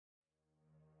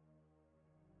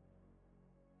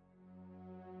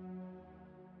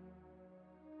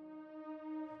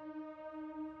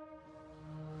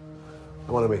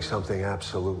I want to make something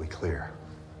absolutely clear.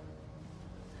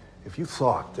 If you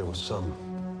thought there was some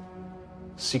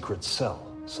secret cell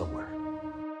somewhere,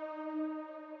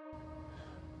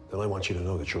 then I want you to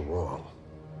know that you're wrong.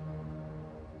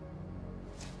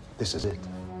 This is it.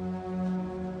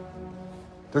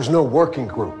 There's no working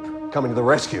group coming to the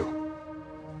rescue.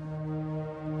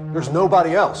 There's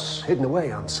nobody else hidden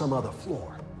away on some other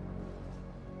floor.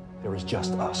 There is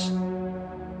just us.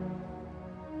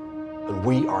 And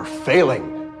we are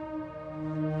failing.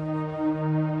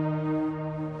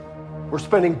 We're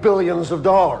spending billions of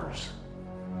dollars.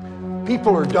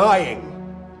 People are dying.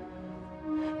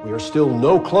 We are still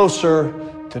no closer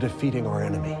to defeating our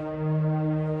enemy.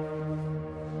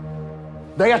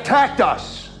 They attacked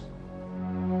us.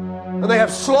 And they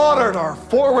have slaughtered our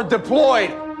forward deployed.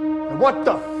 And what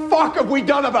the fuck have we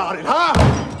done about it, huh?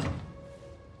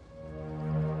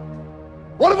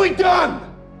 What have we done?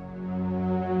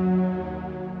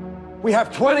 We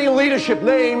have 20 leadership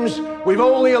names. We've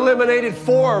only eliminated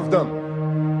 4 of them.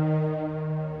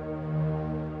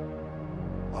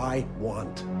 I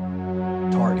want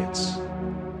targets.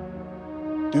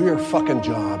 Do your fucking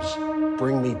jobs.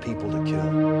 Bring me people to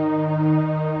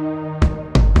kill.